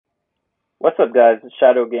What's up guys, it's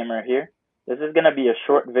Shadow Gamer here. This is going to be a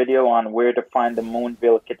short video on where to find the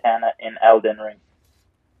Moonveil Katana in Elden Ring.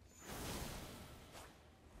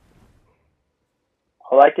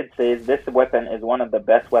 All I could say is this weapon is one of the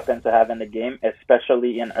best weapons to have in the game,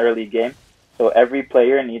 especially in early game, so every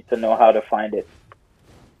player needs to know how to find it.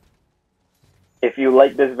 If you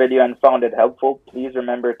liked this video and found it helpful, please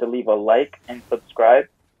remember to leave a like and subscribe.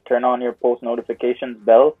 Turn on your post notifications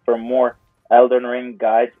bell for more Elden Ring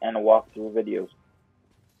guides and walkthrough videos.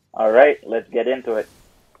 Alright, let's get into it.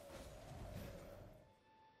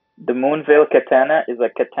 The Moonveil Katana is a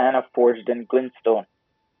katana forged in glintstone,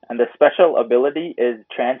 and the special ability is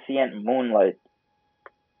Transient Moonlight.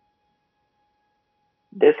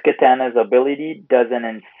 This katana's ability does an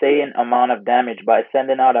insane amount of damage by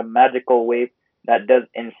sending out a magical wave that does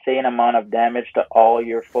insane amount of damage to all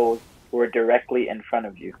your foes who are directly in front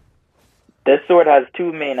of you. This sword has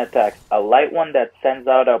two main attacks, a light one that sends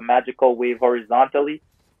out a magical wave horizontally,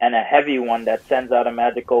 and a heavy one that sends out a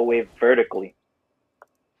magical wave vertically.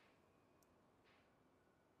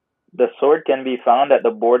 The sword can be found at the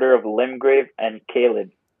border of Limgrave and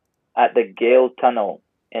Caelid, at the Gale Tunnel,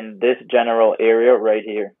 in this general area right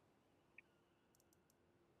here.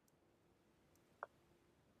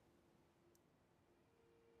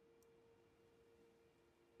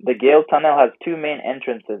 The Gale Tunnel has two main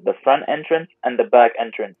entrances, the front entrance and the back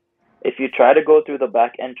entrance. If you try to go through the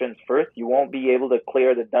back entrance first, you won't be able to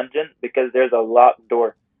clear the dungeon because there's a locked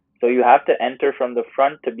door. So you have to enter from the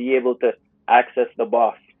front to be able to access the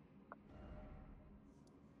boss.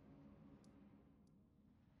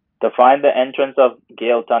 To find the entrance of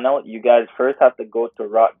Gale Tunnel, you guys first have to go to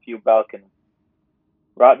Rotview Balcony.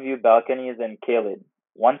 Rotview Balcony is in Caelid.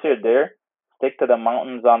 Once you're there, stick to the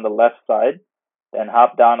mountains on the left side, then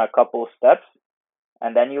hop down a couple steps,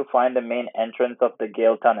 and then you'll find the main entrance of the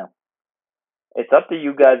Gale Tunnel. It's up to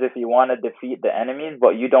you guys if you want to defeat the enemies,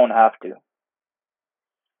 but you don't have to.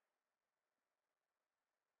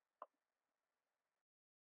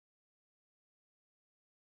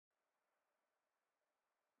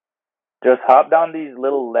 Just hop down these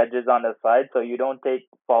little ledges on the side so you don't take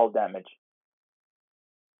fall damage.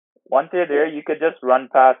 Once you're there, you could just run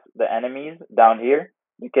past the enemies down here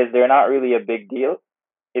because they're not really a big deal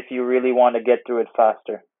if you really want to get through it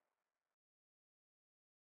faster.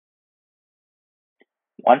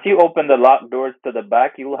 Once you open the locked doors to the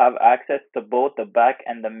back, you will have access to both the back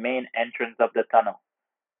and the main entrance of the tunnel.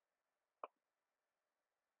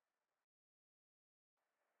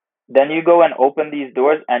 Then you go and open these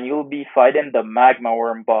doors and you'll be fighting the Magma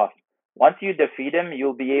Worm boss. Once you defeat him,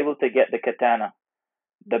 you'll be able to get the katana.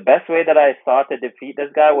 The best way that I saw to defeat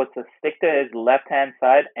this guy was to stick to his left-hand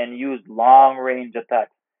side and use long-range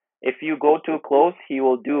attacks. If you go too close, he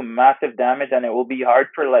will do massive damage and it will be hard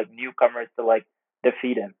for newcomers to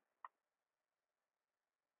defeat him.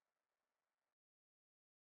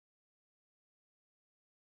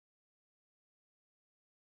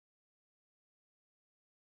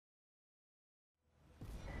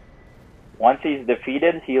 Once he's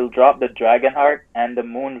defeated, he'll drop the Dragon Heart and the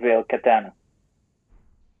Moonveil Katana.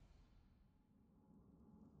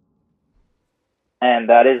 And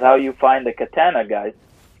that is how you find the katana, guys.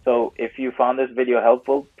 So if you found this video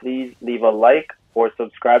helpful, please leave a like or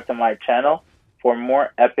subscribe to my channel for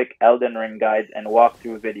more epic Elden Ring guides and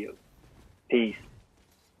walkthrough videos. Peace.